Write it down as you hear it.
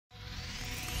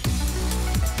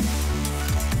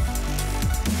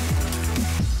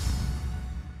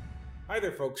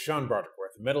there, folks. Sean Brodrick, we're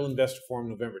at the Metal Investor Forum,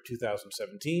 November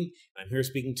 2017. I'm here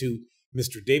speaking to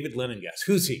Mr. David Lenigas.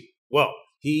 Who's he? Well,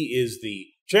 he is the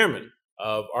chairman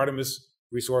of Artemis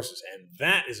Resources, and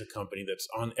that is a company that's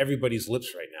on everybody's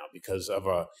lips right now because of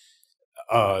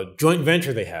a joint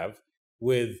venture they have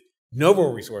with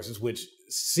Novo Resources, which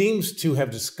seems to have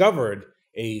discovered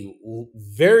a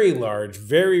very large,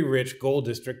 very rich gold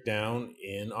district down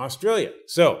in Australia.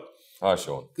 So, hi,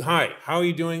 Sean. Hi, how are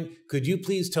you doing? Could you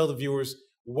please tell the viewers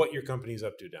what your company is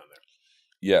up to down there?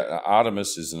 Yeah,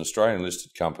 Artemis is an Australian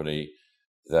listed company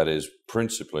that is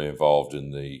principally involved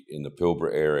in the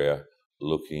Pilbara area,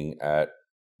 looking at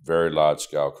very large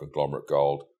scale conglomerate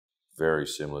gold, very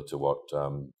similar to what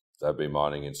they've been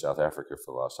mining in South Africa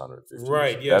for the last 150 years.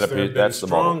 Right, yes, there have been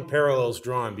strong parallels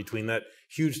drawn between that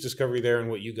huge discovery there and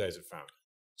what you guys have found.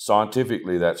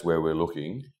 Scientifically, that's where we're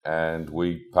looking, and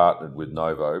we partnered with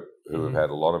Novo, who have had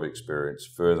a lot of experience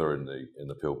further in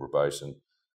the Pilbara Basin,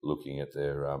 looking at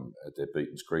their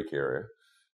Beatons Creek area.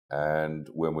 And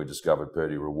when we discovered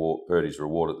Purdy's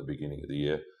Reward at the beginning of the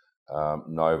year,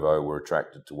 Novo were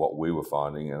attracted to what we were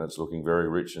finding, and it's looking very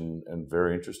rich and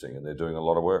very interesting, and they're doing a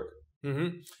lot of work.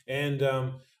 Mm-hmm. And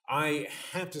I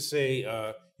have to say,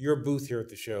 your booth here at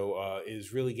the show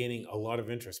is really gaining a lot of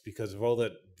interest because of all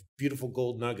that beautiful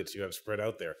gold nuggets you have spread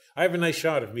out there. I have a nice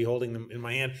shot of me holding them in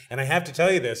my hand, and I have to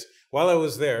tell you this: while I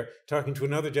was there talking to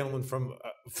another gentleman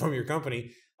from your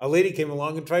company, a lady came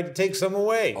along and tried to take some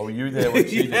away. Oh, you there when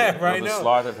she yeah, did, right with now. a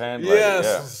sleight of hand?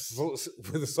 Yes, yeah.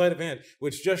 With a sleight of hand,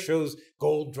 which just shows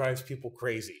gold drives people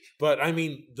crazy. But I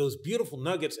mean, those beautiful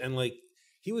nuggets, and like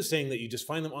he was saying that you just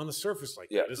find them on the surface like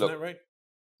that. Isn't that right?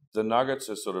 The nuggets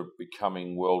are sort of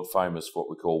becoming world famous for what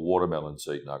we call watermelon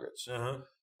seed nuggets.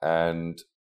 And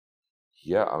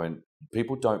yeah, I mean,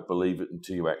 people don't believe it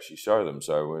until you actually show them.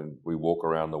 So when we walk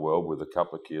around the world with a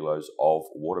couple of kilos of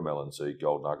watermelon seed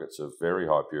gold nuggets of very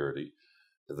high purity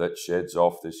that sheds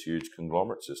off this huge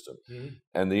conglomerate system.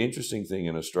 And the interesting thing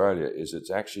in Australia is it's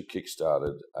actually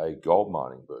kickstarted a gold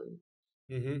mining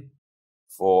boom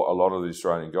for a lot of the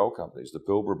Australian gold companies. The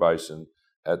Pilbara Basin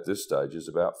at this stage is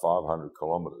about 500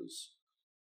 kilometres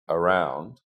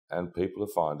around, and people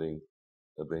are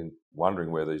they've been wondering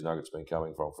where these nuggets have been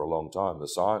coming from for a long time. The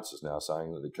science is now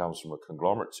saying that it comes from a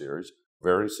conglomerate series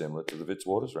very similar to the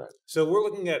Witwatersrand. So we're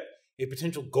looking at a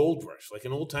potential gold rush, like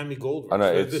an old-timey gold rush. I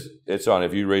know, it's on.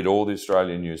 If you read all the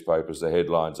Australian newspapers, the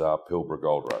headlines are Pilbara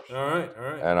Gold Rush. All right.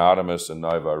 And Artemis and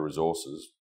Novo Resources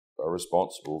are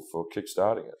responsible for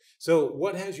kickstarting it. So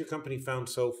what has your company found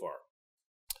so far?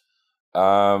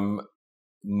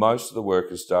 Most of the work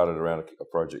has started around a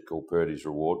project called Purdy's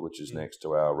Reward, which is next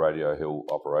to our Radio Hill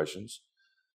operations,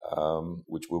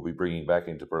 which we'll be bringing back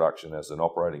into production as an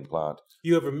operating plant.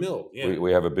 You have a mill, yeah.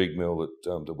 We have a big mill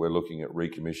that we're looking at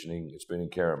recommissioning. It's been in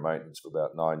care and maintenance for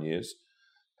about 9 years,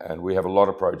 and we have a lot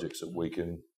of projects that we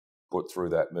can put through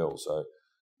that mill. So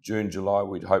June, July,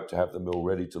 we'd hope to have the mill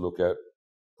ready to look at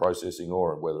processing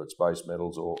ore, whether it's base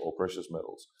metals or precious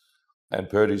metals. And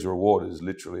Purdy's Reward is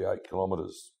literally 8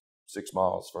 kilometres, 6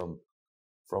 miles from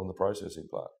the processing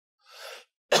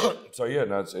plant. So yeah,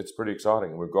 no, it's pretty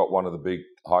exciting. We've got one of the big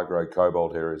high-grade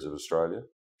cobalt areas of Australia,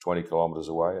 20 kilometres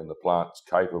away, and the plant's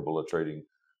capable of treating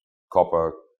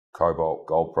copper, cobalt,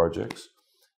 gold projects.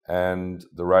 And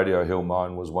the Radio Hill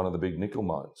mine was one of the big nickel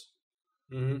mines.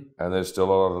 And there's still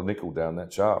a lot of nickel down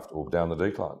that shaft or down the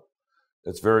decline.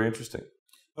 It's very interesting.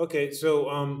 Okay,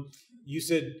 so you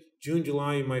said June,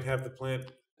 July, you might have the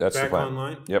plant back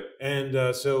online? Yep.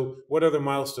 And so what other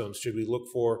milestones should we look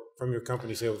for from your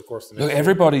company, say, over the course of the next year?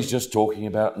 Everybody's just talking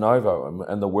about Novo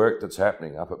and the work that's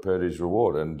happening up at Purdy's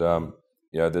Reward. And,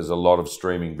 there's a lot of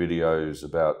streaming videos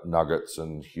about nuggets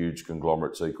and huge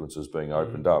conglomerate sequences being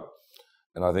opened up.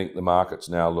 And I think the market's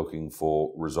now looking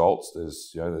for results.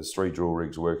 There's 3 drill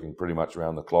rigs working pretty much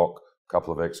around the clock, a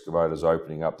couple of excavators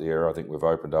opening up the area. I think we've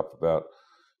opened up about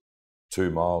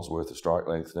 2 miles worth of strike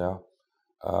length now.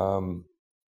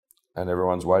 And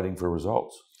everyone's waiting for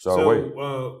results. So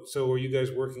are you guys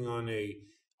working on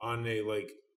a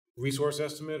like resource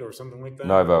estimate or something like that?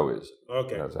 Novo is.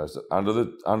 Okay. So under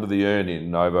the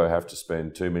earn-in, Novo have to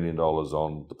spend $2 million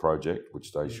on the project,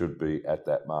 which they should be at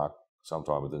that mark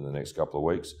sometime within the next couple of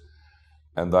weeks.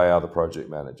 And they are the project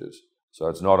managers. So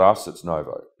it's not us, it's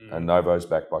Novo. And Novo's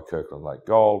backed by Kirkland Lake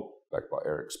Gold, backed by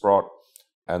Eric Sprott.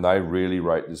 And they really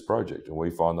rate this project, and we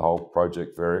find the whole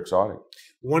project very exciting.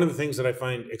 One of the things that I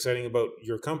find exciting about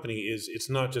your company is it's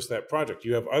not just that project.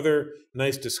 You have other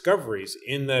nice discoveries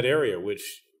in that area,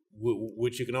 which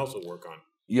you can also work on.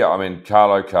 Yeah, I mean,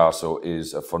 Carlo Castle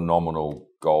is a phenomenal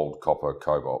gold, copper,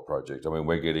 cobalt project. I mean,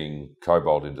 we're getting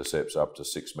cobalt intercepts up to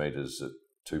 6 metres at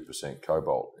 2%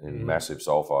 cobalt in massive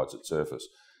sulfides at surface.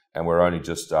 And we're only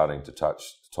just starting to touch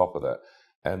the top of that.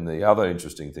 And the other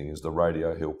interesting thing is the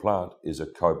Radio Hill plant is a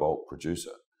cobalt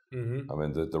producer. I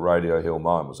mean, the Radio Hill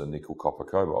mine was a nickel, copper,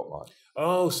 cobalt mine.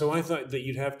 Oh, so I thought that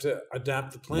you'd have to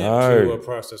adapt the plant to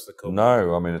process the cobalt.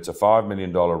 No, I mean, it's a $5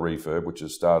 million refurb, which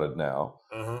has started now.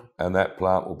 And that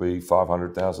plant will be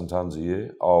 500,000 tonnes a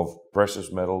year of precious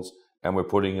metals. And we're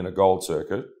putting in a gold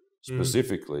circuit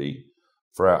specifically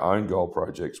for our own gold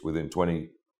projects within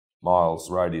 20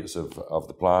 miles radius of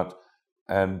the plant.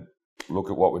 And look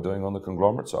at what we're doing on the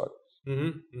conglomerate side.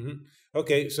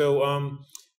 Okay, so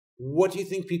what do you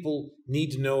think people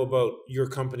need to know about your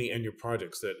company and your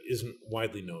projects that isn't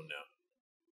widely known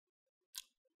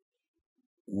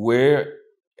now?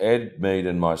 Ed Mead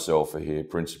and myself are here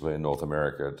principally in North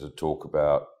America to talk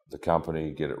about the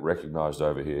company, get it recognised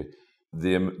over here.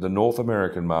 The North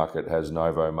American market has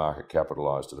Novo market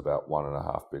capitalised at about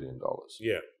 $1.5 billion.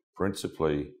 Yeah.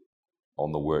 Principally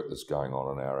on the work that's going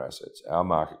on our assets. Our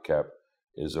market cap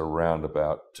is around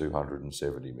about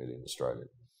 270 million Australian.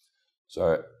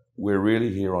 So we're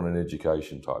really here on an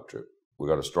education type trip. We've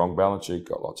got a strong balance sheet,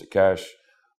 got lots of cash.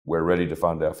 We're ready to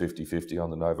fund our 50-50 on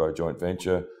the Novo joint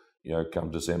venture, come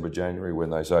December, January,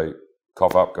 when they say,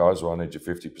 cough up, guys, well, I need your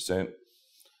 50%.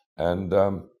 And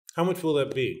how much will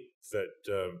that be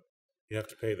that you have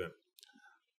to pay them?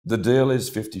 The deal is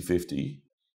 50-50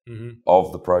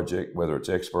 of the project, whether it's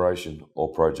exploration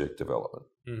or project development.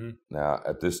 Now,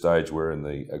 at this stage, we're in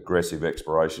the aggressive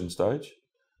exploration stage.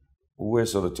 We're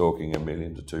sort of talking $1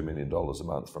 million to $2 million a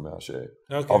month from our share.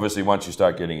 Okay. Obviously, once you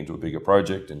start getting into a bigger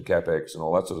project and CapEx and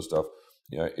all that sort of stuff,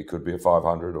 it could be a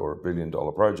 $500 or $1 billion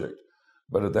project.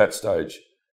 But at that stage,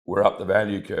 we're up the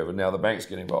value curve, and now the banks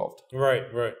get involved. Right.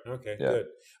 Okay, good.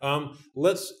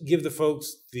 Let's give the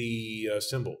folks the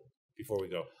symbol before we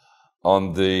go.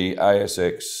 On the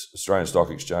ASX, Australian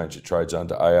Stock Exchange, it trades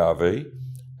under ARV,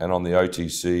 and on the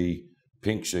OTC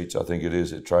pink sheets, I think it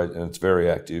is, it trades, and it's very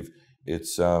active.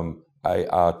 It's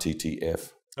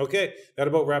ARTTF. Okay, that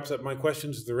about wraps up my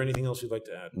questions. Is there anything else you'd like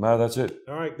to add? No, that's it.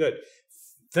 All right, good.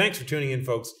 Thanks for tuning in,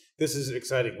 folks. This is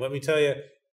exciting. Let me tell you,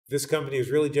 this company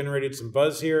has really generated some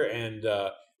buzz here, and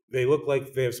they look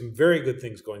like they have some very good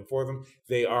things going for them.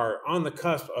 They are on the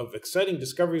cusp of exciting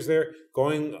discoveries there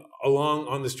going along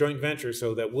on this joint venture,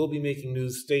 so that we'll be making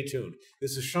news. Stay tuned.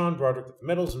 This is Sean Brodrick at the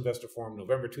Metals Investor Forum,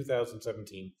 November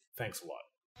 2017. Thanks a lot.